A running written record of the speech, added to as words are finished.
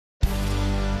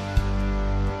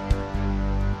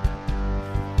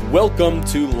Welcome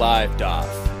to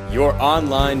LiveDaf, your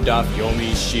online Daf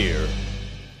Yomi Shir.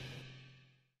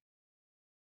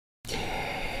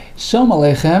 Shalom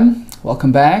Aleichem.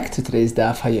 Welcome back to today's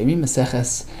Daf Hayomi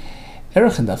Maseches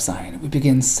ARACHIN Daf Zayin. We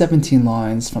begin 17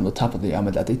 lines from the top of the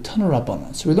Amud at the Tana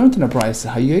Rabbanan. So we learned in a brayse,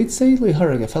 Hayotzei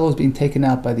lehareg, a fellow is being taken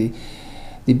out by the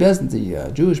Bezdin,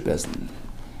 the Jewish Bezdin,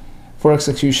 for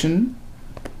execution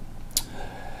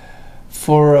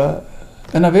for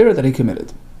an avera that he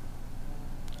committed.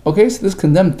 Okay, so this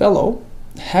condemned fellow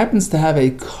happens to have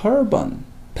a korban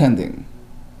pending,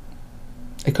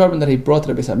 a korban that he brought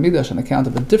to the Beis HaMikdash on account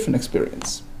of a different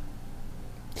experience.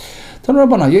 Tana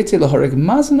Rabbanan Hayotzei lehareg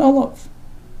mazon olav.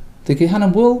 The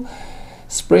Kehanim will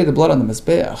spray the blood on the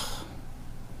Mizbeach.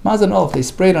 Mazon olav, they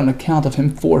spray it on account of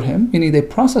him, for him, meaning they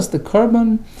process the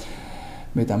korban,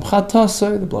 midam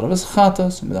chatasoi, the blood of his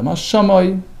chatas, midam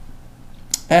hashamoi,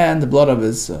 and the blood of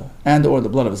his, or the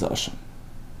blood of his asham.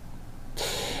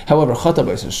 However, chata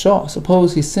b'yis shah,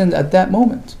 suppose he sinned at that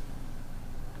moment,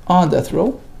 on death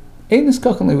row, we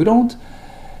don't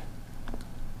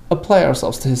apply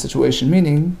ourselves to his situation,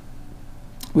 meaning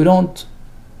we don't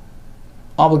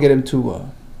obligate him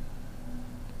to,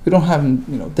 we don't have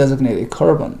him, designate a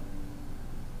korban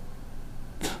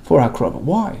for hakrava.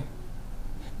 Why?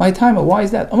 My time, why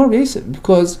is that? Amar Yosef,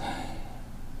 because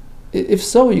if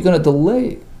so, you're going to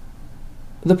delay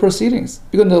the proceedings.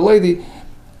 You're going to delay the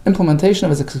implementation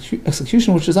of his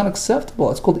execution, which is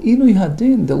unacceptable. It's called inui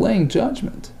hadin, delaying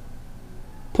judgment,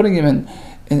 putting him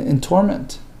in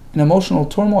torment, in emotional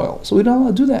turmoil. So we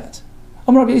don't do that.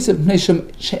 Amar Yosef, we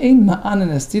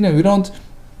don't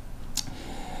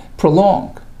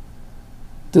prolong,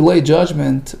 delay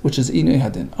judgment, which is inui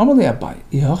hadin. Amar Abai,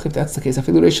 if that's the case,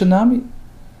 afilu reishanami.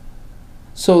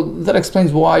 So that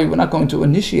explains why we're not going to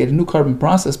initiate a new korban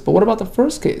process. But what about the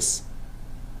first case?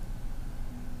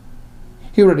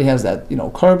 He already has that,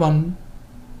 korban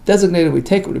designated. We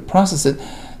take it, we process it.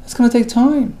 It's going to take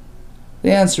time.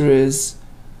 The answer is,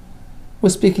 we're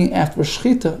speaking after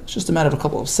shechita. It's just a matter of a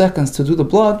couple of seconds to do the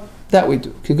blood. That we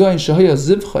do. We're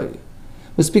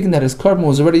speaking that his korban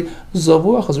was already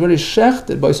zavuach, was already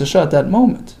shechted by Yisrael at that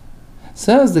moment.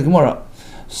 Says the Gemara.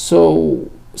 So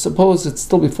suppose it's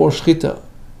still before shechita,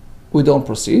 we don't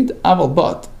proceed. Aval,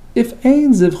 but if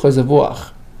ein zivchay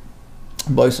zavuach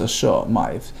by Yisrael,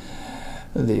 ma'if,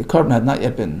 the korban had not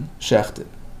yet been shechted,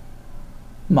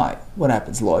 what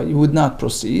happens, Lord? You would not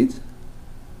proceed.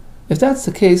 If that's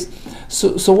the case,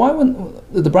 so why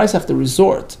wouldn't the brayse have to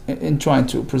resort in trying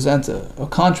to present a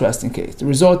contrasting case, to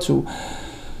resort to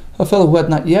a fellow who had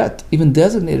not yet even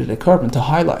designated a korban to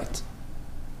highlight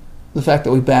the fact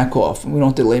that we back off and we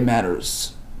don't delay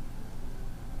matters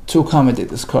to accommodate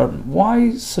this korban?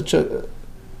 Why such a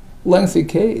lengthy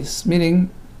case?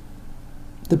 Meaning,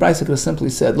 the brayse could have simply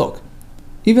said, look,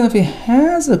 even if he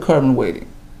has a korban waiting,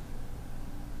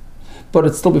 but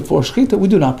it's still before shechita, we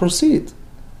do not proceed.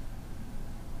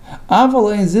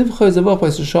 What's the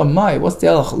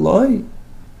alach loy?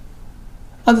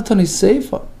 Adatani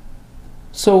seifa.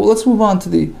 So let's move on to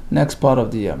the next part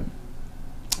of the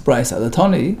brayse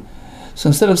adatani. So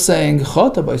instead of saying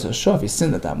chata b'yisrael, if he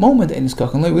sinned at that moment,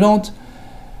 we don't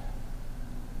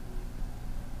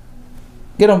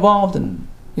get involved and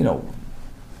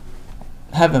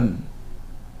have him.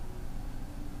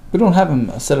 We don't have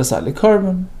him set aside the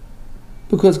korban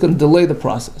because it's going to delay the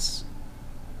process.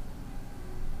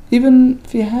 Even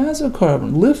if he has a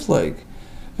korban, lift leg,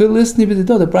 the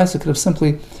brayse could have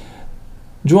simply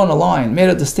drawn a line, made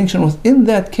a distinction within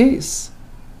that case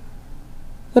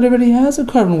that already has a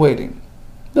korban waiting.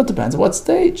 That depends on what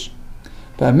stage.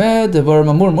 When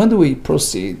do we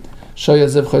proceed? When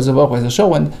the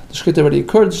shechita already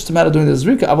occurred, it's just a matter of doing the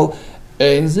zrika.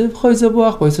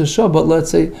 But let's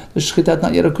say the shechita had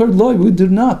not yet occurred, we do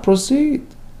not proceed.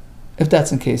 If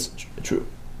that's in case true.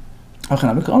 It's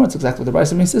exactly what the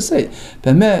brayse means to say.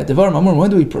 When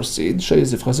do we proceed? If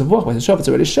it's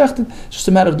already shechted, it's just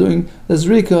a matter of doing the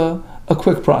zrika, a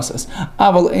quick process.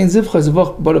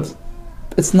 But if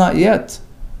it's not yet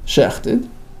shechted,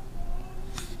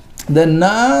 then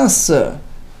nasa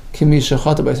kimi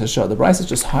shechata b'yisrael. The brayse is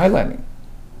just highlighting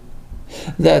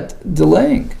that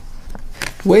delaying,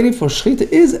 waiting for shechita,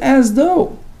 is as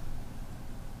though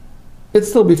it's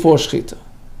still before shechita.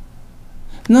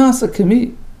 Nasa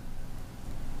kimi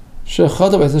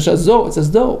shechata b'yisrael. It's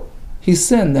as though he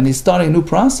sinned and he's starting a new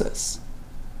process.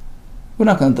 We're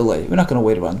not going to delay. We're not going to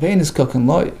wait around. Vein is cooking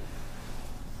loy,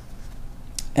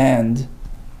 and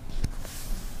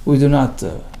we do not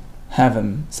have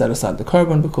him set aside the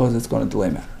korban because it's going to delay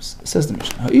matters. It says the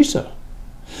Mishnah, Ha'isha,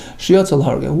 Shiyotzel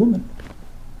Harge, a woman,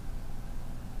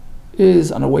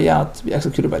 is on her way out to be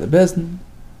executed by the Bezdin.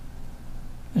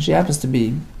 and she happens to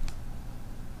be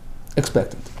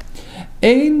expectant.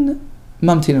 Ein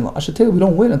mamtinin la. I should tell you, we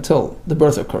don't wait until the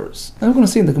birth occurs. And we're going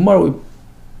to see in the Gemara, we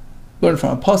learn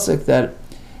from a pasuk that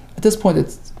at this point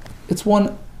it's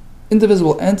one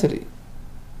indivisible entity.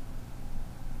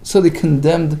 So the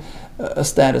condemned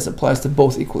status applies to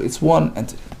both equally. It's one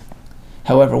entity.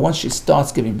 However, once she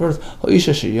starts giving birth, she's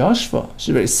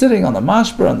already sitting on the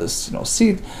mashber, on this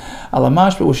seat, ala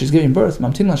mashber, where she's giving birth.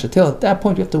 At that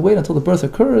point, we have to wait until the birth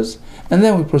occurs, and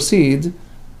then we proceed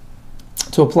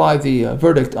to apply the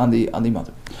verdict on the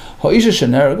mother.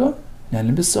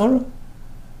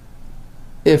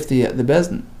 If the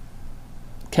bezdin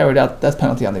carried out death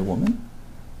penalty on the woman,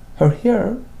 her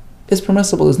hair is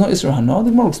permissible. There's no isra hana.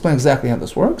 The Gemara will explain exactly how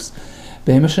this works.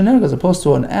 As opposed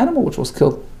to an animal which was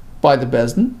killed by the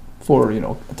bezdin for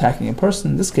attacking a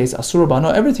person. In this case, asura bano,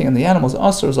 everything in the animal's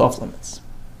asur is off limits.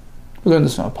 We learn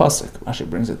this from a pasuk. Rashi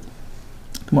brings it.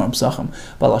 Gemara Psachim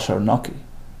balashar naki.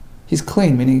 He's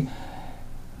clean, meaning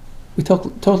it's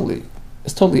totally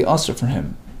asur for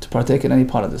him to partake in any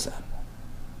part of this animal.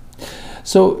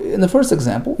 So in the first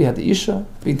example, we had the isha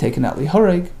being taken out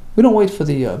lihareg. We don't wait for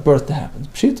the birth to happen.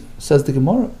 Pshita, says the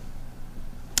Gemara,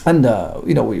 and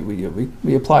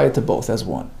we apply it to both as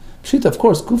one. Pshita, of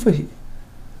course, gufahi.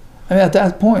 I mean, at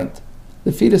that point,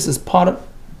 the fetus is parcel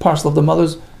of the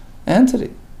mother's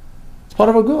entity. It's part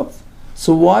of her guf.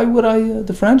 So why would I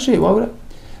differentiate? Why would I?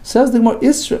 Says the Gemara,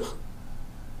 isrich.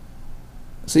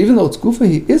 So even though it's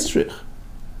gufahi, isrich,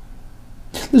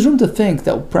 there's room to think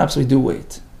that perhaps we do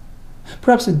wait.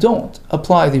 Perhaps we don't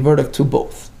apply the verdict to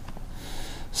both.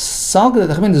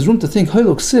 There's room to think,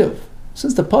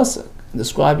 since the pasuk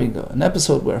describing an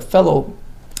episode where a fellow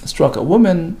struck a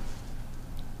woman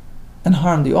and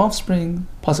harmed the offspring,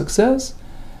 pasuk says,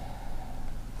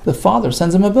 the father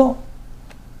sends him a bill.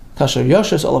 Kasher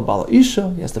yoshes ala bala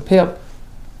isha, he has to pay up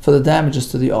for the damages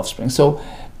to the offspring. So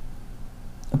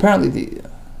apparently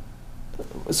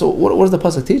what is the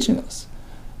pasuk teaching us?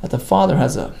 That the father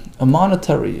has a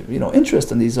monetary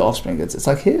interest in these offspring. It's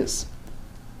like his.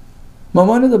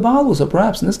 Mamona the Balu, so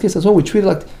perhaps in this case as well, we treat it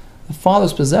like the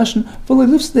father's possession.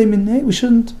 We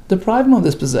shouldn't deprive him of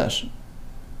this possession.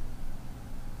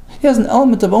 He has an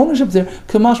element of ownership there.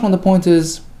 Kamashman, the point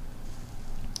is,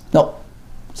 no.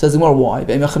 Says the Gemara, why?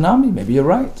 Maybe you're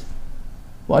right.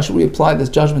 Why should we apply this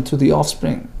judgment to the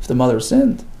offspring if the mother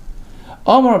sinned?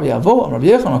 Amar Rabbi Avo, Amar Rabbi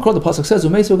Yechon, the pasuk says,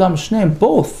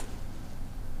 both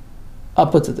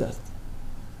are put to death.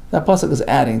 That pasuk is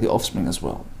adding the offspring as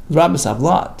well. Rabbi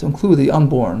Savlat, to include the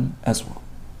unborn as well.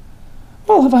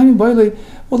 Well,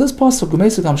 this pasuk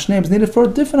is needed for a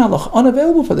different halach,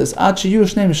 unavailable for this.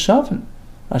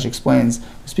 Rashi explains,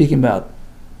 speaking about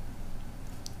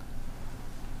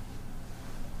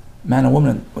man and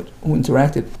woman who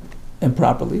interacted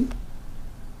improperly.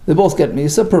 They both get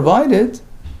misa, provided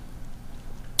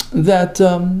that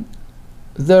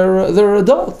they're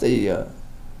adult. They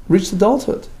reached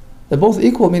adulthood. They're both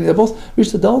equal, meaning they both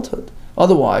reached adulthood.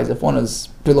 Otherwise, if one is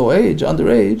below age,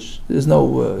 underage, there's no,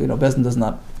 Bezdin does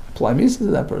not apply misa to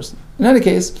that person. In any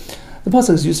case, the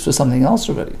pasuk is used for something else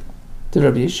already, to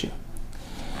Rabbi Yishia.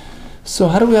 So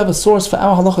how do we have a source for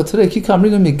our halacha today?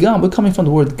 We're coming from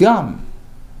the word gam.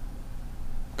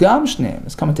 Gam shneim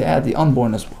is coming to add the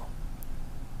unborn as well.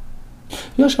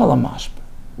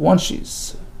 Once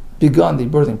she's begun the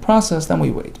birthing process, then we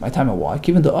wait. My time and why?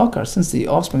 Given the akar, since the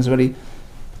offspring's already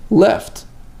left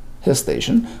his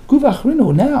station,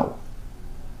 now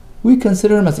we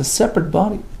consider him as a separate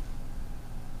body,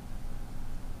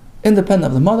 independent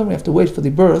of the mother. We have to wait for the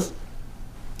birth,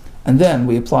 and then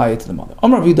we apply it to the mother.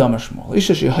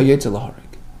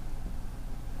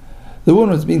 The woman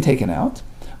was being taken out.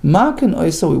 We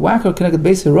whack her connected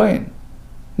base heroin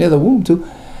near the womb to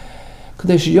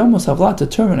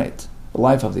terminate the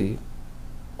life of the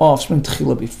offspring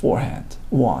tchila beforehand.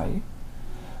 Why?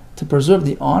 To preserve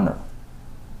the honor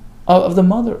of the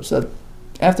mother, so that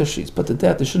after she's put to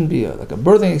death, there shouldn't be a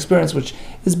birthing experience which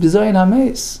is bizayin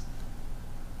hameis.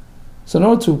 So in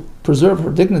order to preserve her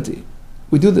dignity,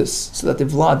 we do this so that the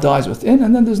vlad dies within,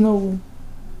 and then there's no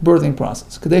birthing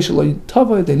process.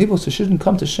 She shouldn't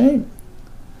come to shame.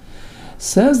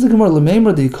 Says the Gemara,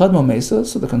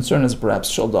 so the concern is perhaps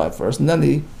she'll die first, and then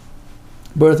the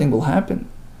birthing will happen.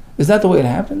 Is that the way it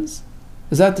happens?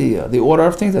 Is that the order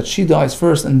of things, that she dies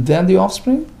first and then the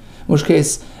offspring? In which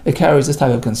case, it carries this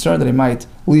type of concern that he might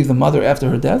leave the mother after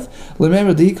her death. Is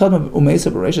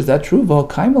that true?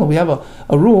 We have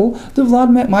a rule,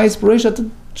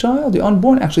 the child, the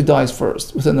unborn, actually dies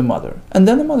first within the mother. And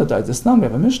then the mother dies. We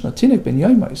have a Mishnah, Tinik ben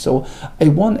Yaimai. So a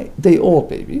 1 day old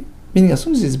baby, meaning as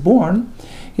soon as he's born,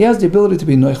 he has the ability to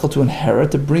be noichel, to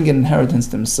inherit, to bring in inheritance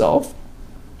to himself.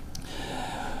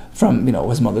 from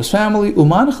his mother's family,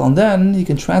 umanchal, and then he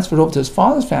can transfer it over to his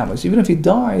father's family. So even if he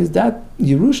dies, that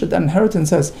Yerusha, that inheritance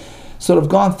has sort of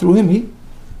gone through him.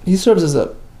 He serves as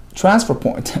a transfer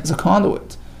point, as a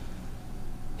conduit.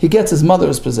 He gets his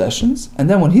mother's possessions, and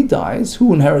then when he dies,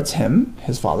 who inherits him?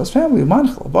 His father's family,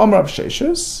 umanchal.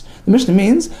 The Mishnah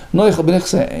means,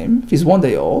 if he's 1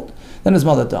 day old, then his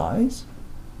mother dies.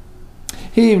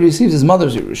 He receives his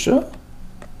mother's Yerusha,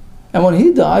 and when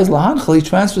he dies, lahanchal, he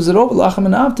transfers it over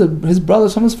to his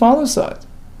brothers from his father's side.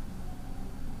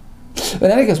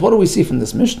 In any case, what do we see from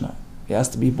this Mishnah? He has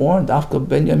to be born. Dafka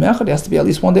ben yom echad. He has to be at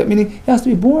least 1 day, meaning he has to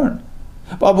be born.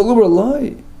 But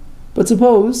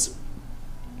suppose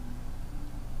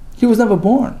he was never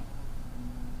born.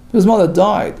 His mother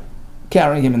died,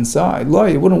 carrying him inside.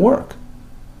 It wouldn't work.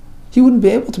 He wouldn't be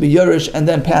able to be Yerush and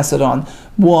then pass it on.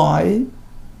 Why?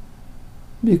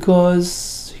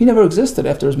 Because he never existed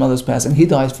after his mother's passing. He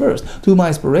dies first. To my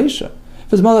inspiration.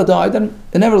 If his mother died, then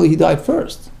inevitably he died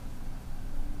first.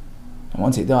 And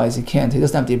once he dies, he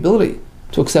doesn't have the ability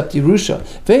to accept Yerusha.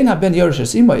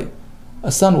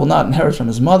 A son will not inherit from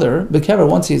his mother, Bekever,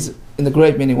 once he's in the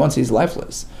grave, meaning once he's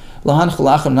lifeless. In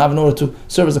order to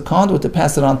serve as a conduit to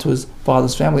pass it on to his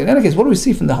father's family. In any case, what do we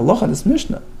see from the halacha in this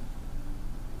Mishnah?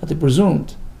 That the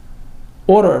presumed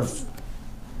order of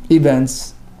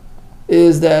events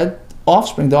is that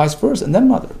offspring dies first and then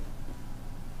mother.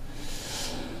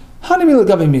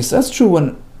 That's true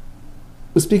when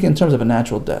we're speaking in terms of a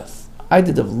natural death. I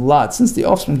did a lot, since the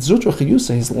offspring,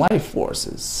 his life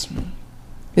forces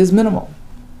is minimal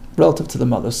relative to the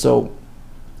mother. So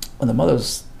when the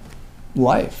mother's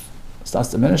life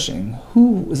starts diminishing,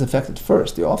 who is affected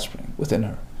first? The offspring within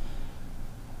her.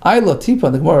 Ayla Tipa,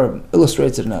 the Gemara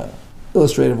illustrates it in an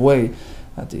illustrative way,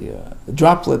 that the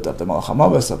droplet of the Malach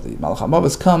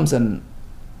HaMavos comes, and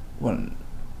when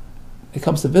he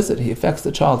comes to visit, he affects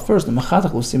the child first. The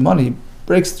Machatach Siman, he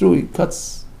breaks through, he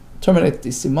terminates the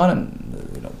Siman, and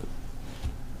the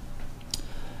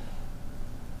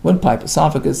windpipe,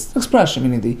 esophagus, expression,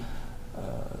 meaning the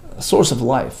source of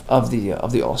life of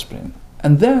the offspring.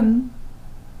 And then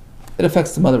it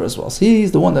affects the mother as well. So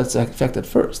he's the one that's affected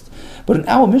first. But in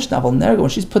our Mishnah, when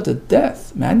she's put to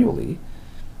death manually,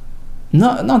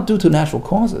 not due to natural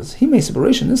causes, he made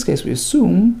separation. In this case, we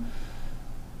assume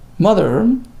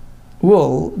mother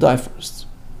will die first.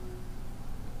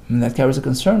 And that carries a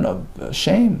concern of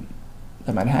shame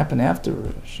that might happen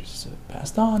after she's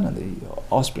passed on and the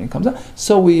offspring comes out.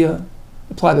 So we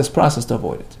apply this process to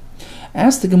avoid it.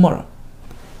 Ask the Gemara.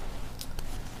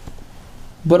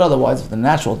 But otherwise, if the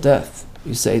natural death,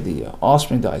 you say the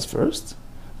offspring dies first.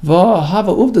 There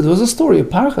was a story of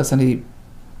Parchas, and he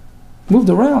moved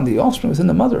around. The offspring was in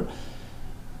the mother.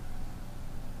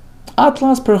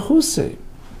 Atlas Perchuse.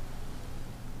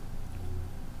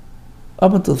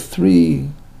 Up until 3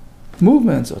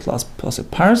 movements, Atlas plus a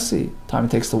Parsi, time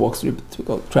it takes to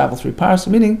travel 3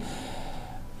 Parsi, meaning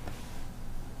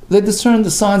they discern the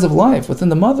signs of life within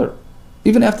the mother.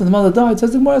 Even after the mother died,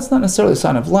 says the Gemara, it's not necessarily a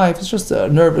sign of life, it's just a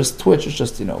nervous twitch, it's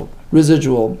just,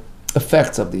 residual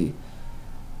effects of the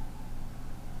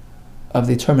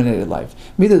terminated life.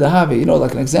 Mida Dahavi,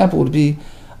 like an example would be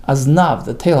Aznav,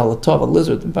 the tail halatov, a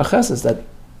lizard in Pachesis that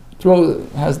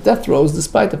has death throes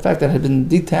despite the fact that it had been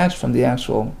detached from the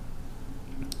actual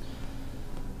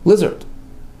lizard.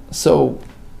 So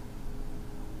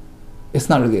it's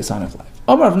not really a sign of life.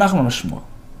 Omar of Nachman Shmuel.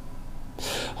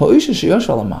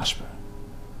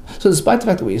 So despite the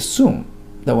fact that we assume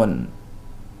that when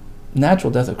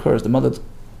natural death occurs,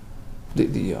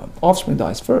 the offspring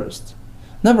dies first,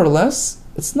 nevertheless,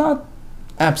 it's not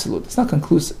absolute, it's not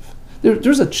conclusive.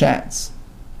 There's a chance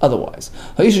otherwise.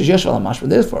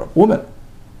 Therefore, a woman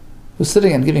who's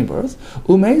sitting and giving birth,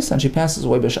 and she passes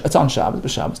away, it's on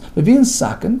Shabbos,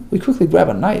 we quickly grab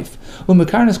a knife, we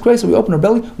open her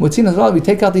belly, we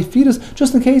take out the fetus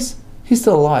just in case he's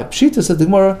still alive. Pshita said the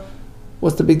Gemara,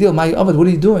 what's the big deal? My Avad, what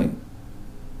are you doing?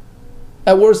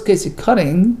 At worst case, you're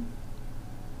cutting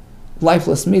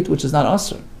lifeless meat, which is not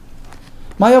asur.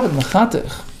 My Avad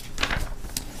mechatech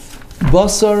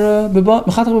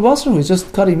basar, he's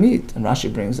just cutting meat. And Rashi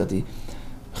brings that the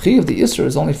chi of the isur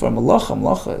is only for a malacha.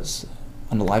 Malacha is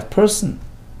an alive person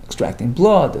extracting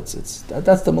blood. That's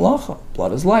the malacha.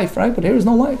 Blood is life, right? But here is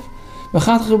no life.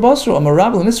 Mechatech basar, a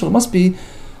marabel in Israel must be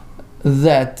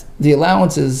that the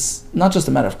allowance is not just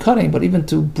a matter of cutting, but even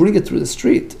to bring it through the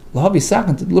street. Lahavi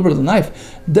sakin, to deliver the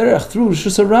knife. Derech through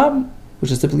shusarab,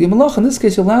 which is typically a malach. In this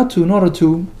case, you're allowed to, in order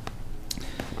to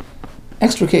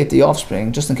extricate the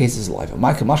offspring, just in case it's alive.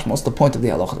 What's the point of the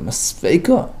halacha? The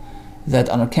masveika, that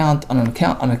on account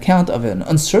of an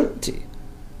uncertainty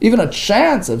even a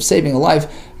chance of saving a life,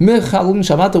 Mechalin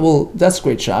Shabbat will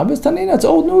desecrate Shabbos. Tanina, it's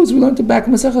old news. We learned it back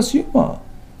in Maseches Yuma.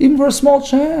 Even for a small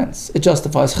chance, it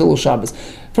justifies Chilul Shabbos.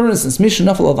 For instance, Misha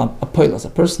Nafal of a Poilas, a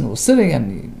person who was sitting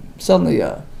and suddenly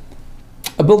a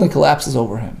building collapses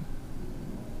over him.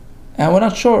 And we're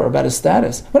not sure about his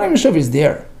status. We're not even sure if he's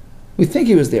there. We think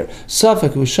he was there.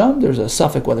 Safek Husham, there's a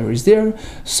Safek whether he's there.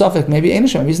 Safek maybe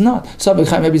Einasham, maybe he's not. Safek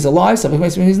Chaim, maybe he's alive. Safek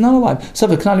maybe he's not alive.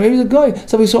 Safek Knani, maybe he's a guy.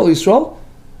 Safek Yisrael.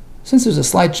 Since there's a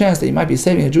slight chance that you might be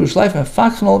saving a Jewish life, and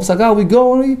Fakhan of Sagal, we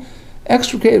go and we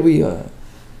extricate, we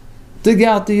dig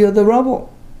out the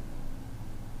rubble.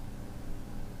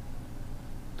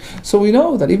 So we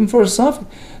know that even for a Safek,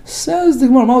 says the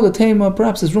Gemara,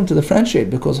 perhaps there's room to differentiate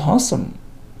because Hasam,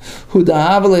 in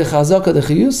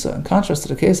contrast to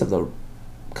the case of the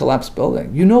collapsed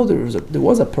building, you know there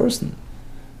was a person,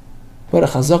 but a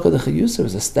chazaka de chiyusa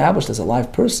was established as a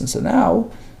live person. So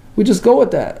now we just go with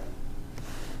that,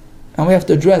 and we have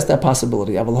to address that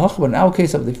possibility. But in our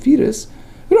case of the fetus,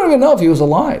 we don't even know if he was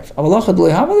alive.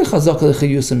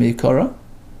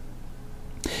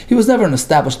 He was never an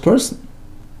established person,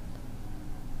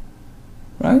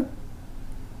 right?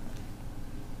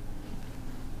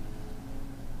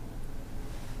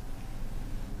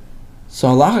 So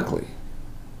halachically,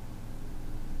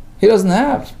 he doesn't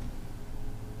have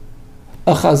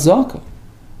a chazaka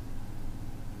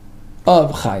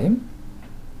of Chaim.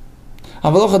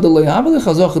 Because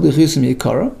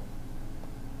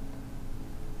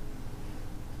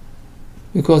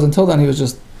until then he was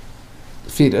just a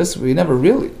fetus. We never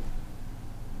really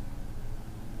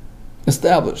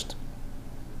established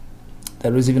that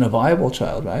he was even a viable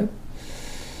child, right?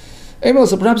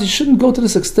 So perhaps he shouldn't go to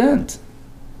this extent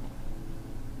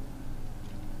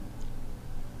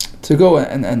to go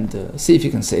and see if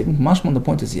you can save him. Mashman, the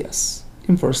point is yes.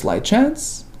 Even for a slight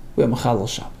chance, we have Mechalel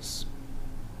Shabbos.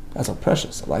 That's how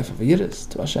precious the life of a Yid is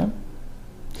to Hashem.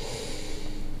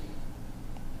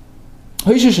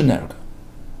 The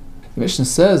Mishnah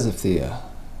says if the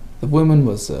woman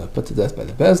was put to death by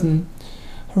the Bezdin,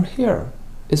 her hair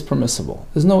is permissible.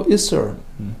 There's no Isser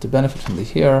to benefit from the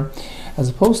hair, as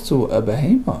opposed to a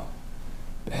Behema.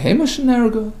 Behema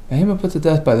shenerga. Behema put to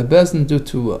death by the Bezdin due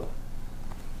to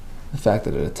the fact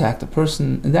that it attacked a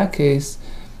person. In that case,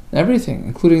 everything,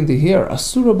 including the hair,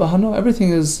 asura bahano,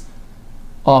 everything is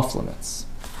off limits.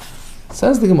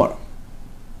 Says the Gemara,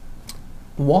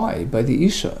 why by the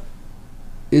Isha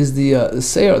is the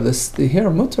seir, the hair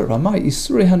mutter, ramai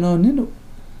isuri hano ninu?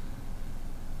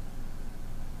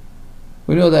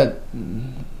 We know that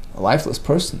a lifeless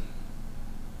person,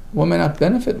 one may not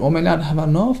benefit, one may not have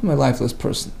enough from a lifeless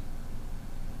person.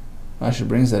 Rashi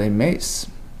brings that a mace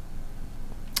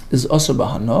is Asur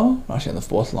Bahano, Rashi on the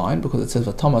fourth line, because it says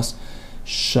Vatamas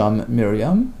Sham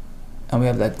Miriam, and we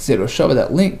have that Zero Shava,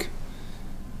 that link.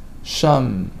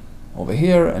 Sham over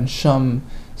here, and Sham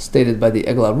stated by the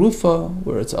Egla Rufa,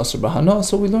 where it's Asur Bahano,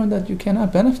 so we learned that you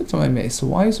cannot benefit from a mace. So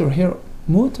why is her hair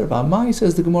mutter? V'amai,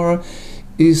 says the Gemara,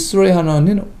 is Surei Hano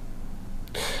Ninu.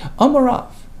 Amarav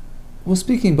was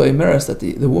speaking by Emeris that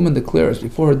the woman declares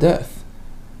before her death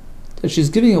that she's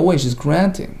giving away, she's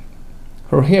granting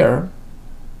her hair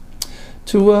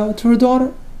to her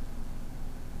daughter.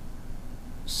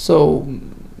 So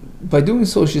by doing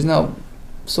so, she's now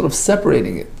sort of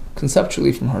separating it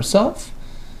conceptually from herself.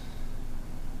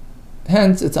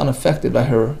 Hence, it's unaffected by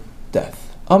her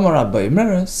death. Amarab by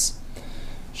Emeris,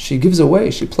 she gives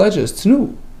away, she pledges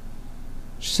tnu.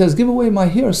 She says, give away my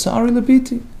hair, Sari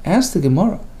Labiti. Ask the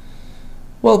Gemara.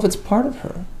 Well, if it's part of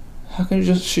her, how can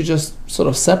she just sort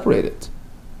of separate it?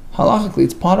 Halachically,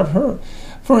 it's part of her.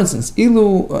 For instance,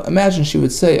 Ilu, imagine she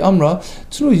would say, Amra,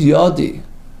 Tru Yadi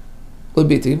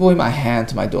Labiti, give away my hand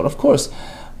to my daughter. Of course,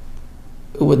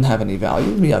 it wouldn't have any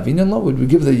value. Would we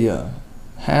give the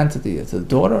hand to the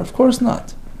daughter? Of course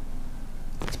not.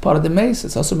 It's part of the mace,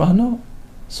 it's Asur Bahano.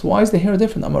 So why is the hair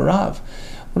different? Amarav.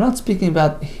 We're not speaking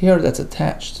about hair that's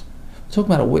attached. We're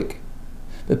talking about a wig.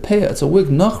 Bepeya, it's a wig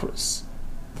nachris.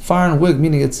 Foreign wig,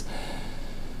 meaning it's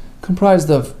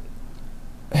comprised of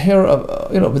hair of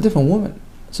of a different woman.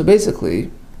 So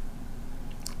basically,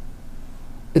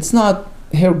 it's not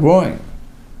hair growing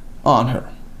on her.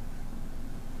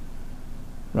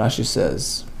 Rashi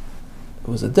says it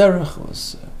was a derech, it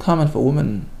was common for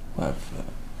women who have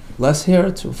less hair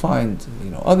to find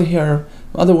other hair,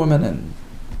 other women, and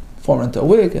form into a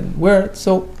wig and wear it.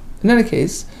 So in any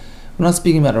case, we're not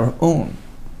speaking about her own.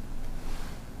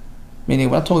 Meaning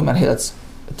we're not talking about hair that's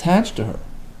attached to her.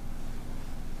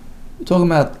 We're talking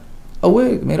about a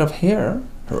wig made of hair,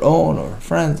 her own or her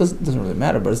friend's, doesn't really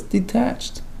matter, but it's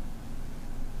detached.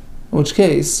 In which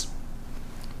case,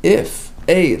 if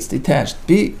A, it's detached.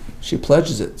 B, she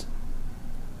pledges it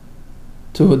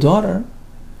to her daughter,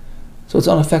 so it's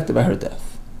unaffected by her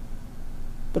death.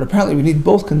 But apparently we need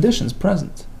both conditions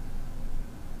present.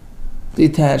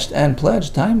 Detached and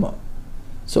pledged, taima.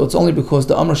 So it's only because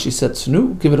the Amr she said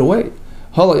Tznu, give it away.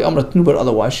 Halay Amr Tnu, but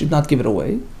otherwise she'd not give it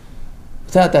away.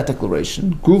 Without that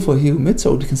declaration, Gufa Hiu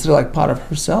Mitzvah would be considered like part of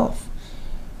herself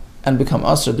and become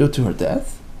Asr due to her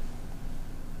death.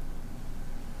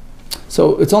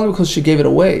 So it's only because she gave it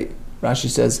away. Rashi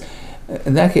says,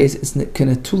 in that case, it's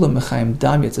Kenetula Mechaim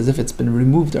Dami, it's as if it's been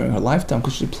removed during her lifetime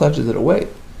because she pledges it away.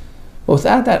 But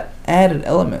without that added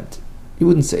element, you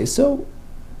wouldn't say so.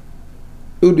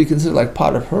 It would be considered like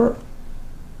part of her.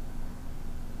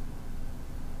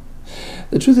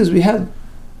 The truth is, we had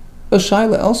a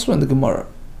shaila elsewhere in the Gemara.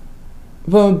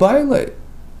 Rabbi Yisrael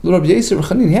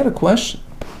Chanin, he had a question,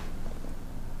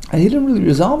 and he didn't really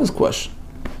resolve his question.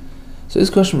 So his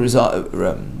question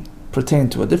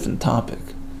pertained to a different topic.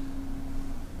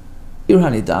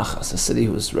 Irhani Dachas, a city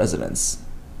whose residents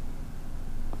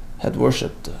had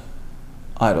worshipped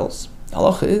idols.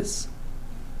 Halacha is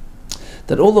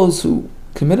that all those who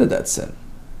committed that sin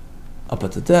are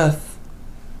put to death,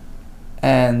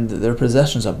 and their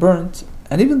possessions are burnt,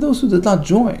 and even those who did not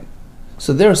join,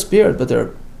 so they're spared, but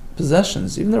their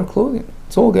possessions, even their clothing,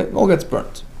 all gets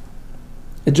burnt.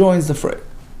 It joins the fray.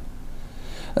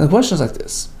 And the question is like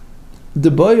this: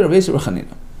 the boy of Yisrael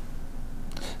Chanina,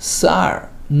 Sar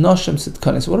Noshim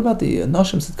Sitkani. So what about the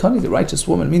Noshim Sitkani, the righteous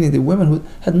woman, meaning the women who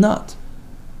had not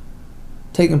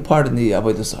taken part in the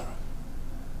Avodah Zarah?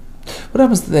 What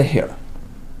happens to their hair?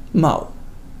 Mao.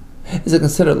 Is it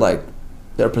considered like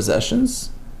their possessions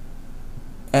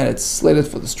and it's slated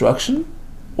for destruction?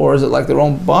 Or is it like their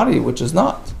own body, which is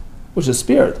not, which is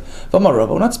spared?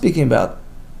 We're not speaking about,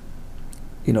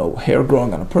 hair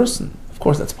growing on a person. Of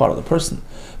course, that's part of the person.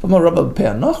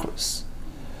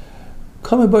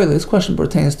 His question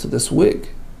pertains to this wig.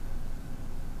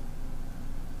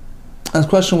 And his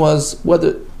question was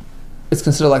whether it's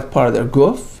considered like part of their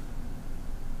guf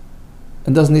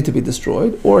and doesn't need to be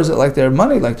destroyed, or is it like their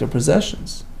money, like their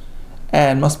possessions,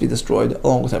 and must be destroyed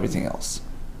along with everything else.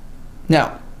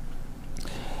 Now,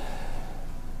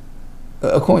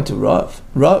 according to Rav,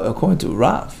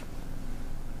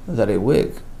 that a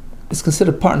wig is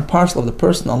considered part and parcel of the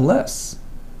person unless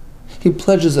he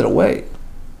pledges it away,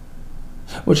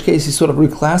 in which case he sort of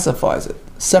reclassifies it,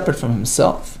 separate from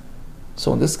himself.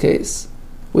 So in this case,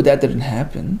 where that didn't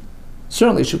happen,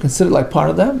 certainly it should consider like part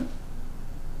of them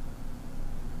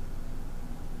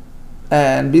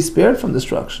and be spared from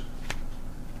destruction.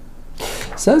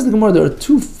 Says the Gemara, there are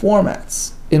two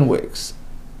formats in wigs.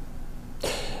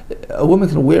 A woman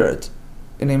can wear it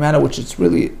in a manner which it's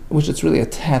really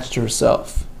attached to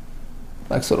herself,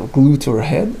 like sort of glued to her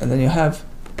head, and then you have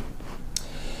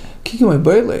his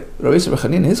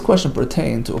question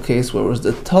pertained to a case where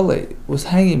the tale was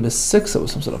hanging besiksa with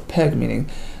some sort of peg, meaning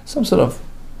some sort of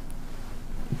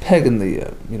peg in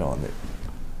the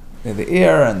in the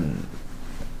air, and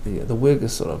the wig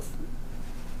is sort of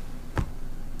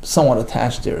somewhat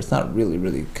attached there. It's not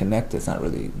really connected. It's not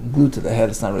really glued to the head.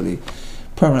 It's not really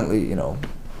permanently,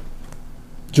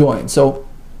 joined. So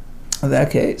in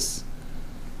that case,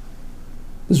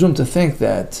 there's room to think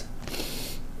that,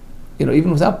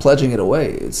 even without pledging it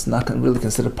away, it's not really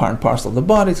considered part and parcel of the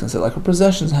body. It's considered like her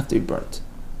possessions have to be burnt.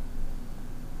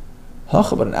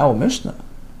 But in our Mishnah,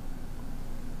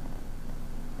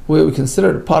 where we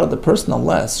consider it part of the person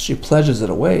unless she pledges it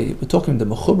away, we're talking the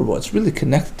mechuber, it's really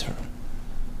connected to her.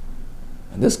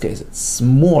 In this case, it's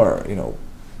more,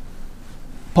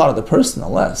 part of the person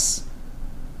unless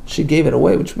she gave it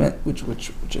away, which in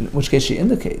which case she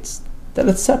indicates that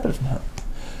it's separate from her.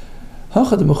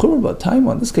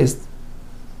 In this case,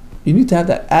 you need to have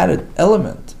that added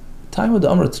element.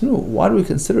 Why do we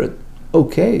consider it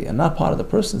okay and not part of the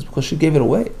person? It's because she gave it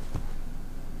away,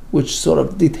 which sort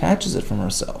of detaches it from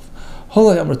herself.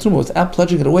 Without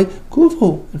pledging it away,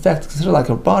 in fact, considered like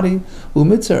her body,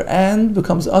 and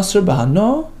becomes asr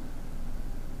bahano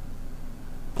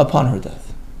upon her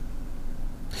death.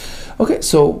 Okay,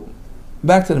 so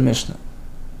back to the Mishnah.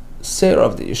 Seir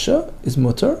of the Isha is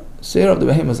mutter, Seir of the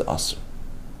Behema is asr.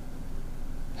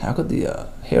 How could the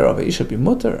hair of a Isha be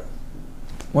mutter?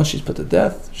 Once she's put to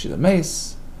death, she's a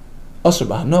mace. Asr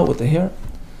bahano with the hair.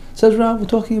 Says Rav, we're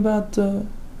talking about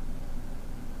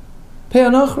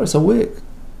Pe'anachra, it's a wig.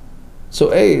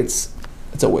 So A, it's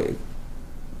a wig.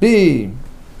 B,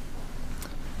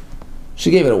 she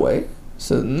gave it away.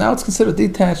 So now it's considered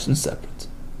detached and separate,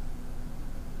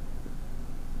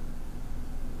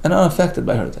 and unaffected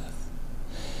by her death.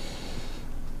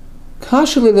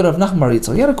 Kasha Rav Nachman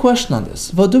Yitzchak. You had a question on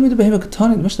this. Vadumi de behema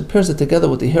katani. The Mishnah pairs it together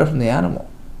with the hair from the animal.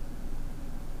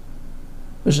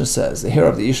 Mishnah says the hair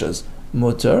of the isha is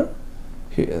mutter.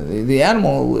 The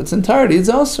animal, its entirety, is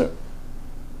aser.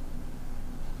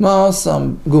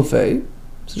 Ma'asam gufei.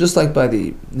 So just like by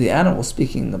the animal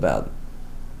speaking about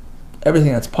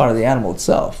everything that's part of the animal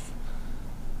itself.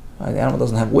 Right? The animal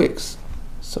doesn't have wigs.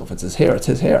 So if it's his hair, it's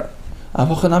his hair.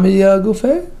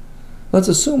 Let's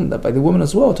assume that by the woman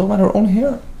as well, we're talking about her own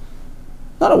hair.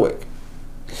 Not a wig.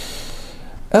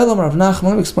 Elam Rav Nachman,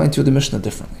 let me explain to you the Mishnah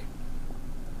differently.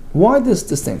 Why this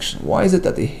distinction? Why is it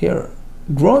that the hair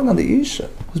growing on the Isha,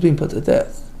 who's being put to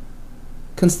death,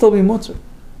 can still be mutter,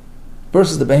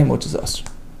 versus the behemoth, which is asr?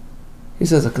 He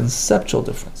says a conceptual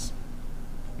difference.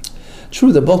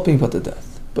 True, they're both being put to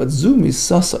death, but zumi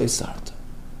sasa isarta.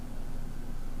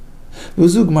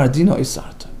 V'zug mardino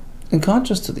isarta. In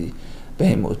contrast to the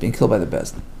behemoth being killed by the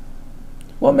bezdin,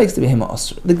 what makes the behemoth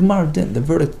asr? The gemar din, the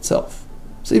verdict itself.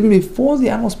 So even before the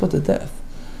animal is put to death,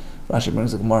 Rashi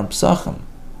brings the gemar in Pesachim.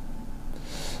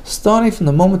 Starting from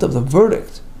the moment of the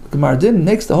verdict, the gemar din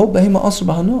makes the whole behemoth asr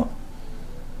b'hano.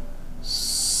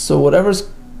 So whatever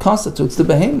constitutes the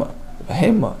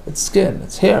behemoth, its skin,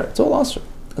 its hair, it's all asr.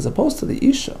 As opposed to the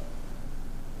isha,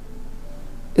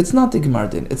 it's not the gemar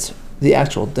din, it's the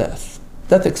actual death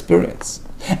experience.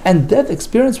 And death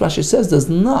experience, Rashi says, does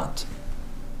not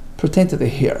pertain to the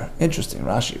hair. Interesting,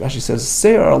 Rashi. Rashi says,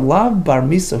 Seir lav bar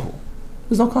misahu.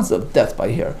 There's no concept of death by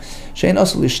hair. Shein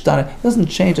asul ishtana. It doesn't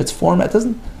change its format. There's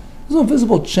no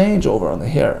visible change over on the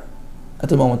hair at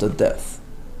the moment of death.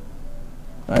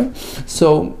 Right?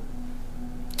 So,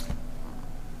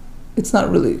 it's not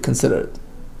really considered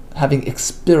having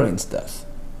experienced death.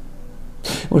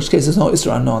 In which case, there's no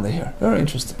Isra on the hair. Very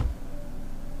interesting.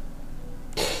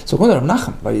 So according to Rav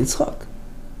Nachman by Yitzchak,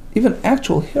 even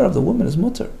actual hair of the woman is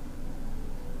mutter.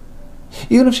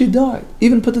 Even if she died,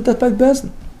 even put to death by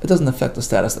bezdin, it doesn't affect the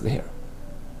status of the hair.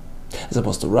 As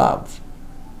opposed to Rav,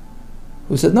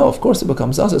 who said, no, of course it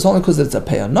becomes us. It's only because it's a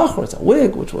payanach, or it's a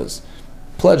wig, which was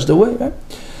pledged away, right?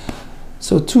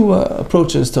 So two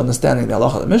approaches to understanding the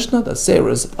halacha of the Mishnah, that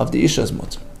Seiras of the Isha is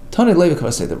mutter. Tani Levi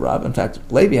could say the Rav. In fact,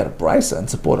 Levi had a brisa in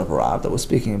support of Rav that was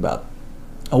speaking about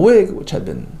a wig which had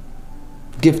been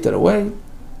gifted away,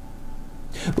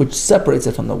 which separates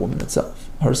it from the woman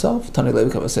herself. Tani Levi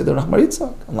could say the Nachmar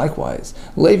Yitzchak. And likewise,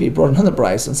 Levi brought another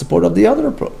brisa in support of the other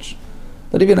approach,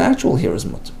 that even actual hair is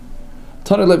mutter.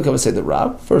 Tani Levi could say the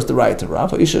Rav. First, the right to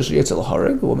Rav. Isha sheyetzel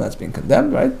harig, the woman that's being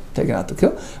condemned, right, taken out to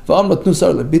kill. V'amrat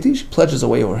nusar lebiti, she pledges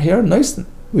away her hair. Noisten,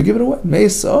 we give it away.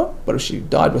 Meisa, but if she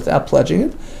died without pledging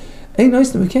it, ain't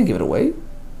noisten, we can't give it away.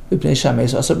 It's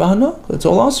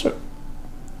all asr.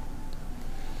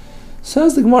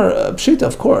 Says the Gemara, Pshita,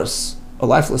 of course, a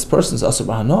lifeless person is asr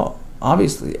b'hano.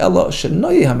 Obviously, Ella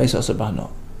shenoyi hameis asr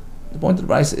b'hano. The point of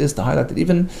the Brisa is to highlight that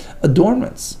even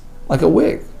adornments, like a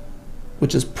wig,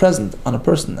 which is present on a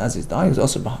person as he's dying, is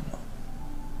asr b'hano.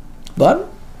 But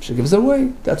if she gives it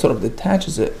away, that sort of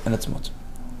detaches it, and it's mutter.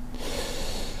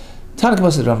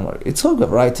 Tanakh said Rav Nachman Yitzchak, we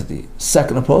have right to the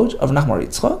second approach of Nachman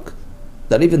Yitzchak,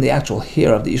 that even the actual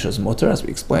hair of the isha is mutter, as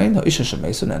we explained, isha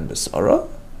shemesun and besara.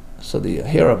 So the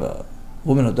hair of a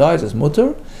woman who dies is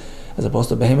mutter, as opposed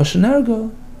to behema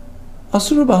shenerga,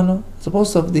 asur b'hano, as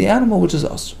opposed to the animal which is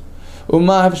asur.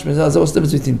 What's the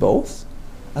difference between both?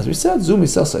 As we said, zumi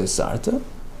sasa is sarta.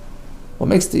 What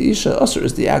makes the isha asur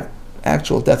is the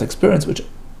actual death experience, which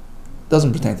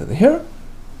doesn't pertain to the hair.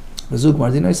 Zug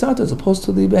mardin is sarta, as opposed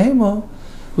to the behema,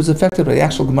 who's affected by the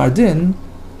actual gemardin,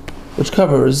 which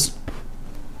covers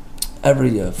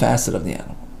every facet of the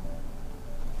animal.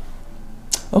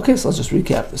 Okay, so let's just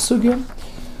recap the sugya.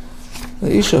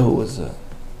 The isha who was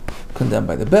condemned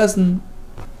by the bezdin,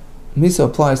 misa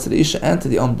applies to the isha and to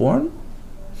the unborn,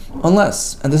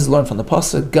 unless, and this is learned from the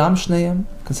pasuk, gam shneim,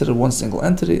 considered one single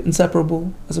entity,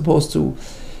 inseparable, as opposed to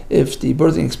if the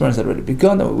birthing experience had already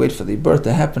begun, then we wait for the birth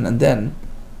to happen and then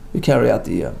we carry out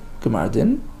the gemar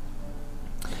din.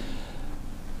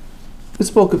 We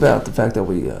spoke about the fact that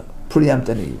we preempt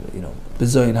any,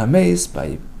 bezoyin hameis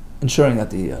by ensuring that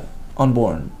the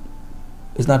unborn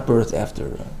is not birthed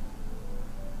after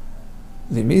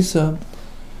the misa.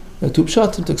 To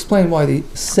pshat, to explain why the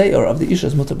seir of the isha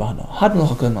is mutar b'hana. Had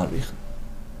melachakon marvich.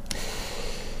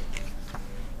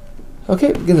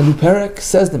 Okay, begin the new parak.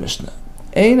 Says the Mishnah,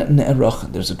 ein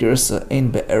ne'erachin. There's a gersa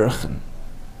ein be'erachin.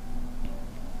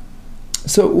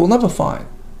 So we'll never find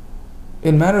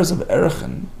in matters of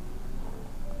erachin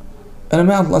an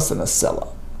amount less than a sela.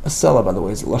 A sela, by the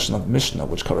way, is the lashon of Mishnah,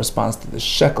 which corresponds to the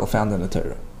shekel found in the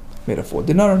Torah, made of 4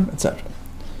 dinarim, etc.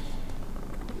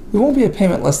 There won't be a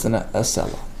payment less than a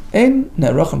sela. Ein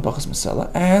ne'arachin pachas misela,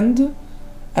 and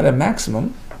at a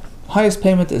maximum, highest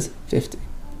payment is 50.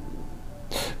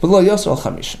 V'lo yosr al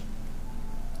 50,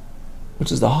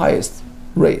 which is the highest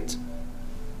rate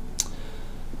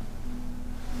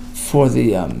for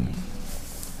the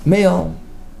male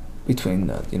between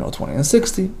 20 and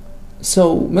 60.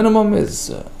 So minimum is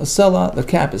a sela, the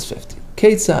cap is 50.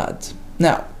 Ketzad.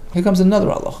 Now, here comes another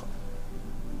halacha.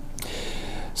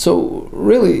 So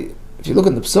really, if you look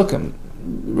at the psukim,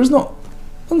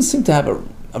 doesn't seem to have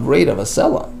a rate of a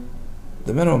sela.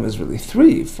 The minimum is really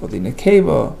 3 for the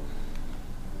nekeva,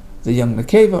 the young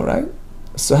nekeva, right?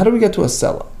 So how do we get to a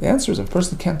sela? The answer is a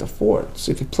person can't afford.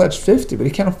 So if he pledged 50, but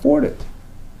he can't afford it,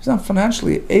 he's not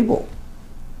financially able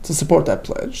to support that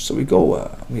pledge. So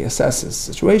we assess his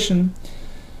situation,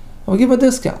 and we give him a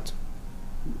discount.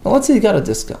 Now let's say he got a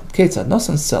discount. Ketzad,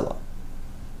 nosan sela.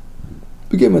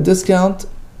 We give him a discount,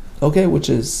 okay, which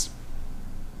is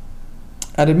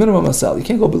at a minimum a sela. You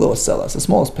can't go below a sela. It's the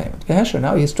smallest payment.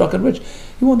 Now he's struck it rich.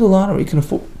 He won the lottery. He can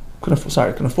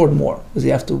afford more. Does he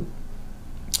have to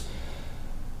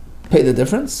pay the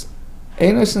difference?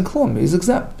 He's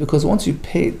exempt, because once you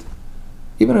paid,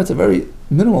 even if it's a very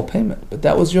minimal payment, but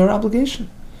that was your obligation.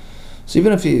 So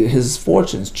even if his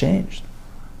fortunes changed,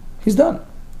 he's done.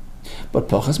 But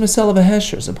pachas misela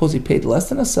v'hesher, suppose he paid less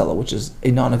than a sela, which is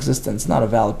a non-existent, it's not a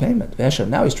valid payment. V'hesher,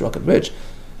 now he struck it rich.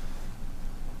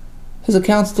 His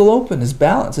account's still open, his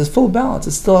full balance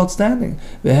is still outstanding.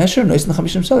 V'hesher noisen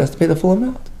 50 sela, he has to pay the full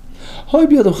amount.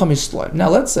 Now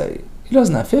let's say he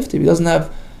doesn't have 50, he doesn't have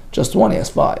just one, he has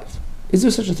 5. Is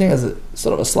there such a thing as a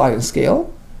sort of a sliding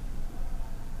scale?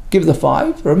 Give the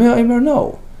 5, or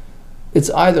no. It's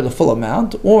either the full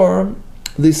amount or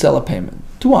the sela payment.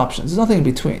 2 options, there's nothing in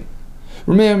between.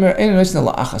 You pay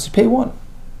 1,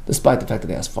 despite the fact that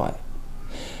he has 5.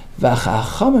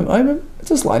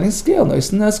 It's a sliding scale.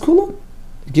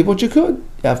 Give what you could. You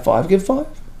have 5, give 5.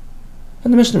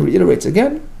 And the Mishnah reiterates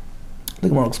again. The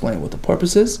Gemara explaining what the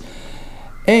purpose is.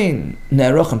 The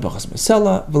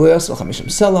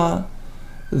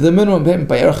minimum payment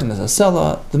by ARACHIN is a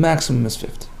sela, the maximum is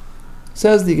 50.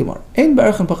 Says the Gemara.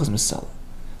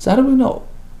 So how do we know?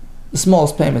 The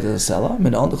smallest payment is a sela.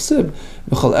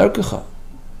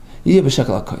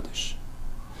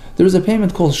 There is a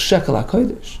payment called shekel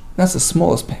HaKodesh. That's the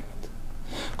smallest payment.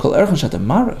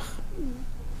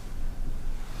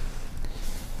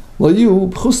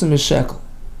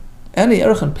 Any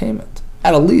ARACHIN payment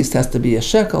at least has to be a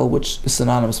shekel, which is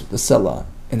synonymous with the sela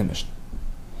in the Mishnah.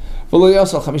 At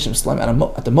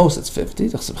the most it's 50.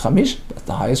 That's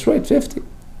the highest rate, 50.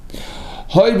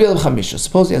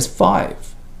 Suppose he has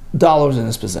 $5 in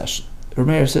his possession. The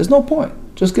Rameir says, no point,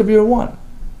 just give your 1.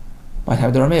 Might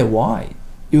have the Rameir, why?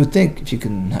 You would think if you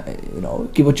can,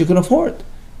 give what you can afford.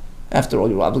 After all,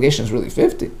 your obligation is really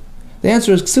 50. The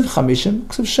answer is ksiv chamishim,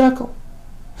 ksiv shekel.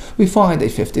 We find a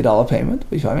 $50 payment,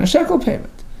 we find a shekel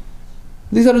payment.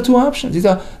 These are the 2 options. These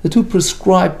are the 2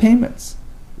 prescribed payments.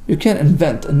 You can't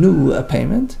invent a new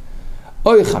payment.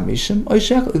 Oy chamishim, oy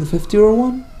shekel, either 50 or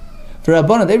 1. For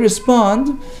Rabbanah, they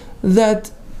respond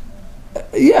that,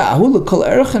 what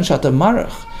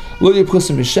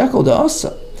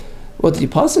the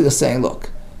Pasuk is saying,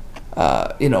 look,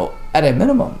 at a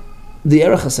minimum, the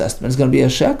erech assessment is going to be a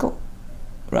shekel,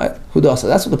 right? Hudasa.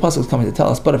 That's what the Pasuk is coming to tell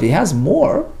us. But if he has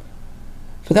more,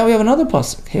 for that we have another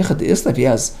Pasuk. If he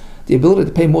has the ability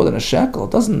to pay more than a shekel,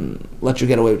 it doesn't let you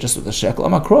get away just with a shekel.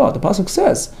 Amakra, the Pasuk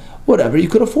says, whatever you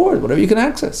could afford, whatever you can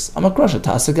access. Amakra,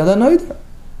 shetasik ad noider.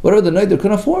 Whatever the noider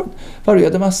can afford.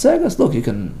 Look, you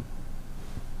can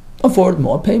afford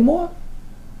more, pay more.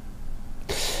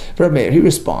 Rabbi Meir, he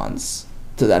responds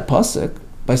to that pasuk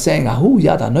by saying, "Ahu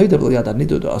yad hanoider v'lo yad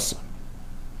hanidur da'asa."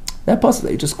 That pasuk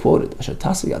that you just quoted, "Asher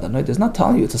tasa yad hanoider," is not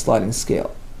telling you it's a sliding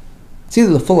scale. It's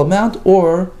either the full amount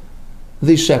or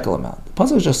the shekel amount. The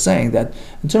pasuk is just saying that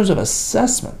in terms of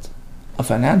assessment of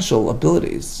financial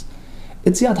abilities,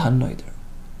 it's yad hanoider.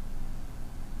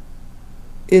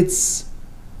 It's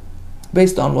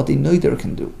based on what the noider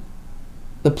can do,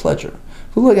 the pledger.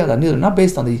 Not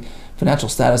based on the financial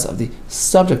status of the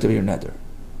subject of your neder.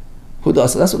 Who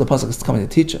does? So that's what the pasuk is coming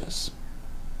to teach us.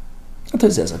 It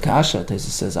says akasha. It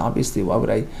says obviously, why would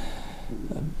I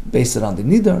base it on the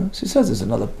neder? She says there's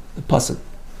another pasuk.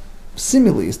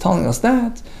 Similarly, is telling us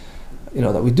that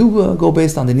that we do go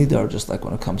based on the neder, just like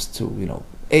when it comes to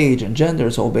age and gender,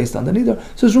 it's all based on the neder.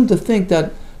 So there's room to think that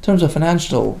in terms of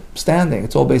financial standing,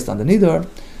 it's all based on the neder.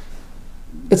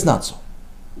 It's not so.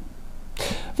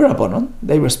 For Rabbanon,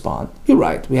 they respond, you're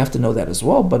right, we have to know that as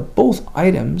well, but both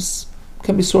items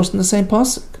can be sourced in the same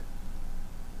pasuk.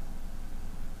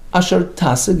 Asher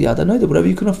tasig yad hanoider, whatever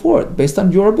you can afford, based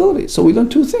on your ability. So we learn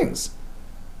 2 things.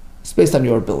 It's based on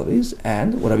your abilities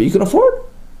and whatever you can afford.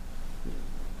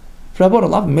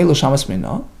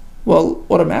 Well,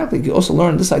 automatically you also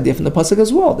learn this idea from the pasuk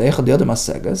as well. The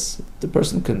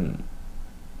person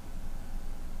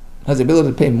has the ability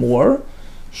to pay more.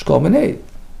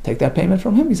 Take that payment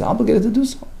from him. He's obligated to do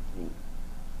so.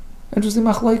 Interesting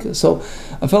machlokes. So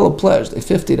a fellow pledged a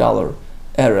 $50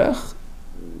 erech.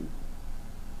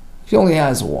 If he only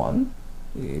has one,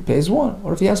 he pays one.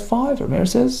 Or if he has five, Rameir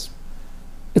says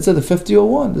it's either 50 or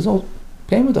one. There's no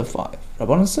payment of five.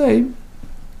 Rabbanan say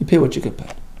you pay what you can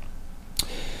pay.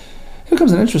 Here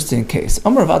comes an interesting case.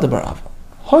 Amar Vada Barava.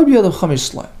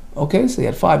 Okay, so he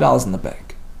had $5 in the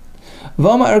bank.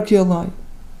 Vama erki alai.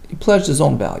 He pledged his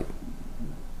own value,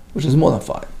 which is more than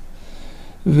 5.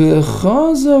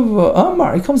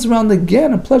 Amar, he comes around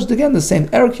again and pledged again the same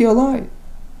erki alai.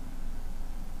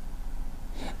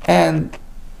 And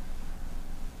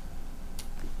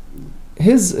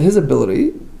his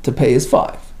ability to pay is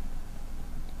 5.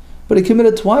 But he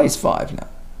committed twice 5 now.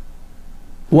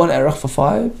 One erech for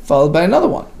 5, followed by another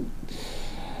one.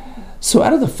 So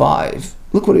out of the 5,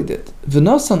 look what he did.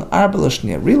 V'nosan arba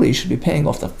l'shniya. Really, he should be paying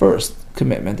off the first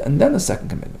commitment and then the second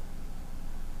commitment.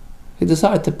 He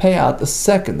decided to pay out the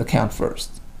second account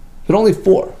first, but only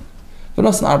 4.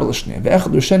 V'nosan arba l'shniya.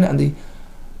 Ve'echad l'shniya, and the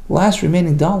last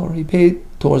remaining $1 he paid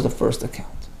towards the first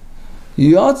account.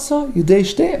 Yatsa yudei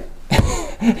shtein.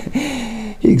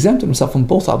 He exempted himself from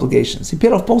both obligations. He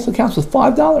paid off both accounts with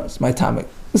 $5. My time.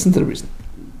 Listen to the reason.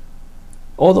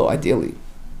 Although ideally,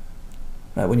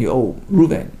 right, when you owe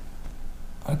Reuven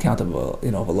on account of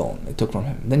a loan they took from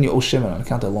him, then you owe Shimon on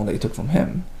account of a loan that you took from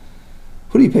him,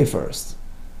 who do you pay first?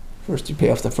 First you pay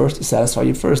off the first, you satisfy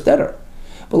your first debtor.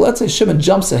 But let's say Shimon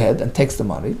jumps ahead and takes the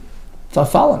money.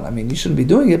 Tafalin, I mean, you shouldn't be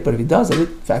doing it, but if he does it, the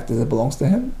fact is it belongs to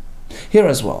him. Here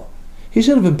as well, he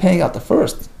should have been paying out the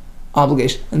first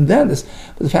obligation and then this,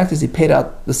 but the fact is he paid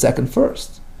out the second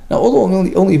first. Now, although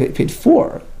he only paid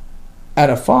 4 out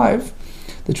of 5,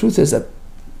 the truth is that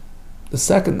the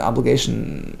second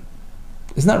obligation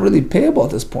is not really payable at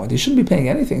this point. He shouldn't be paying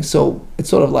anything. So it's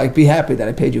sort of like, be happy that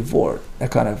I paid you for it. That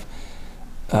kind of,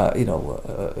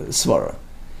 svara.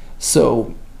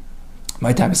 So,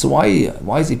 my time. So why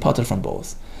is he parted from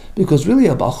both? Because really,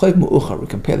 a bal chayv mu'uchar, we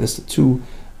compare this to 2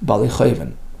 bali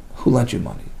chayvin who lent you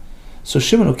money. So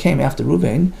Shimon, who came after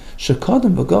Reuven,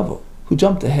 shekadem v'gavo, who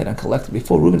jumped ahead and collected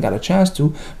before Reuven got a chance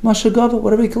to, mashagava,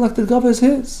 whatever he collected, gava is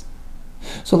his.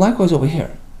 So likewise over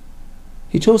here,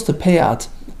 he chose to pay out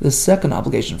the second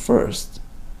obligation first.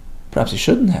 Perhaps he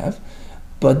shouldn't have,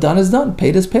 but done is done,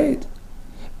 paid is paid.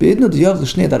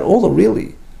 That although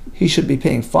really he should be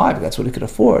paying 5, that's what he could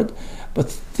afford, but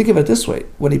think of it this way,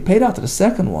 when he paid out to the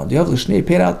second one, he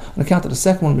paid out on account of the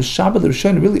second one,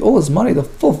 really all his money, the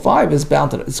full 5 is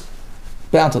bound to the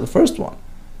first one.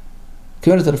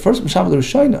 Committed to the first one, so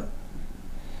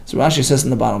Rashi says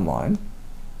in the bottom line,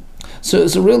 so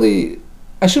really,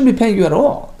 I shouldn't be paying you at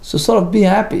all. So sort of be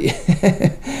happy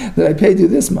that I paid you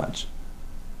this much.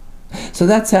 So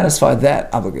that satisfied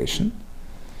that obligation.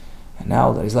 And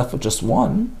now that he's left with just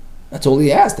one, that's all he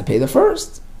has, to pay the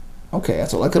first. Okay,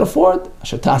 that's all I could afford.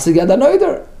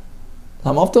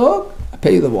 I'm off the hook. I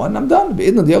pay you the one, I'm done.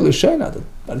 By the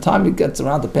time he gets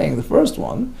around to paying the first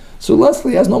one, so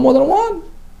Leslie has no more than one.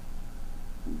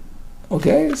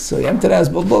 Okay, so he emptied out his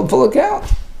full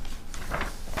account.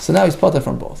 So now he's parted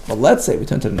from both. But let's say we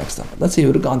turn to the next time. Let's say he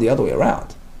would have gone the other way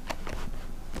around,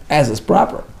 as is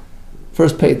proper.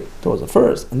 First paid towards the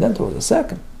first, and then towards the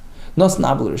second.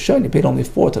 He paid only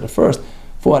 4 to the first.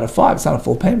 4 out of 5, it's not a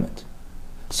full payment.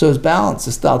 So his balance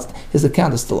is still, his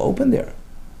account is still open there.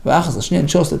 And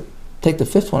chose to take the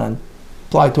 5th one and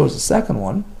apply towards the second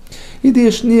one.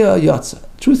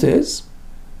 Truth is,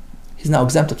 he's now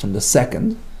exempted from the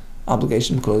second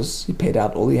obligation because he paid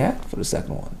out all he had for the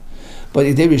second one. But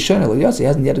he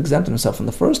hasn't yet exempted himself from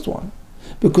the first one.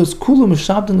 Because Kulu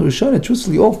Mishabdin Rishona,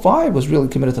 truthfully, all 5 was really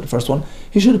committed to the first one.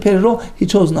 He should have paid it all. He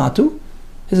chose not to.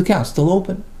 His account's still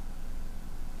open.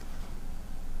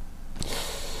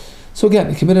 So again,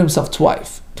 he committed himself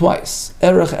twice.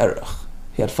 Erech.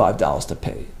 He had $5 to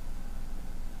pay.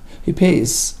 He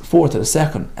pays 4 to the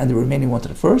second and the remaining 1 to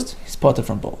the first. He's parted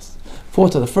from both. 4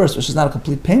 to the first, which is not a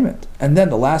complete payment. And then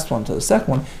the last one to the second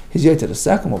one, he's yet to the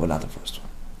second one, but not the first one.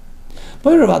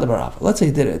 Let's say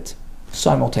he did it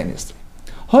simultaneously.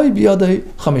 He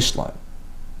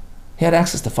had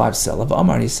access to 5 sel of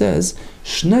Amar, and he says,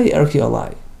 Shnei erki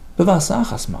alai,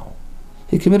 b'vasachas ma'u.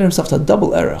 He committed himself to a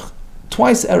double erech,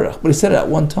 twice erech, but he said it at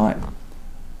one time.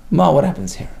 Ma, what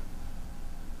happens here?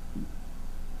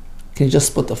 Can you just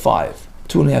split the 5?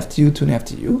 2.5 to you, 2.5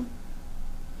 to you?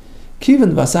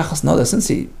 Kivin v'asachas, no, since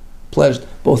he pledged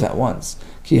both at once.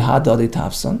 Ki hadadi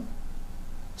tafsan.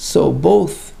 So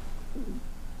both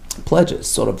pledges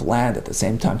sort of land at the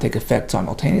same time, take effect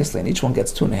simultaneously, and each one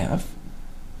gets 2.5.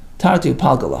 Tartu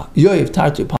palgalah. Yoiv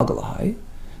tartu palgalahai.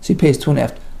 So he pays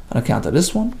 2.5 on account of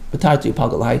this one, but tartu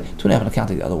palgalahai, 2.5 on account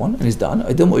of the other one, and he's done.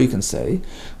 Or you can say,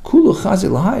 kulu chazi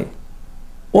lahai.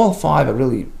 All 5 are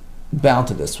really bound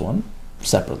to this one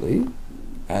separately,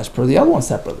 as per the other one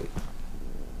separately.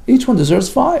 Each one deserves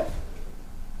 5.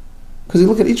 Because you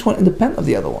look at each one independent of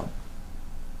the other one.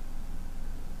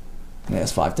 And he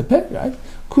has 5 to pay, right?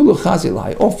 Kulu chazi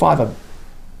lahai. All 5 are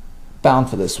bound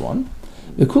for this one.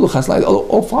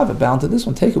 All 5 are bound to this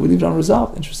one. Take it, we leave it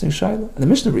unresolved. Interesting shayla. And the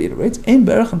Mishnah reiterates,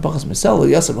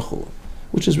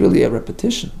 which is really a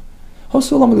repetition. What's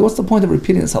the point of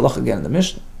repeating this halach again in the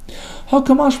Mishnah? How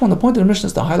come the point of the Mishnah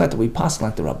is to highlight that we pass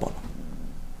like the Rabbanah,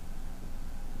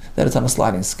 that it's on a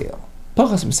sliding scale.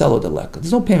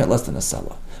 There's no payment less than a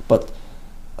selah, but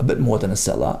a bit more than a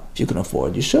selah. If you can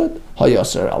afford, you should.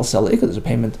 There's a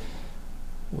payment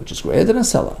which is greater than a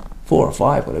selah, 4 or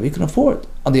 5, whatever you can afford.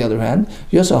 On the other hand,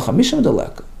 the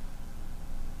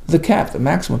cap, the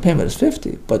maximum payment is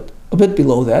 50, but a bit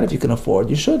below that, if you can afford,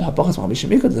 you should. There's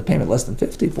a payment less than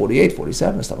 50, 48,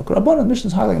 47, and stuff. The Mishnah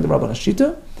is highlighting the Rabbanah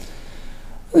Shita.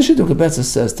 The Shita Kibetza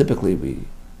says typically we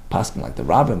pass like the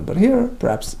Rabbin, but here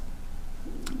perhaps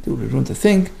there would be room to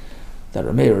think that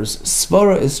Rameir's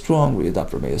Svara is strong. We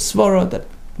adopt Rameir's Svara, that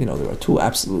there are 2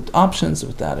 absolute options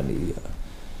without any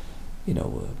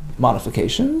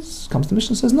modifications. Comes the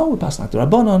Mishnah says no, we pass like the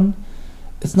Rabbanon.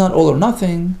 It's not all or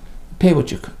nothing. Pay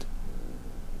what you could.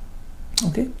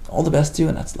 Okay, all the best to you,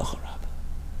 and that's Lachara.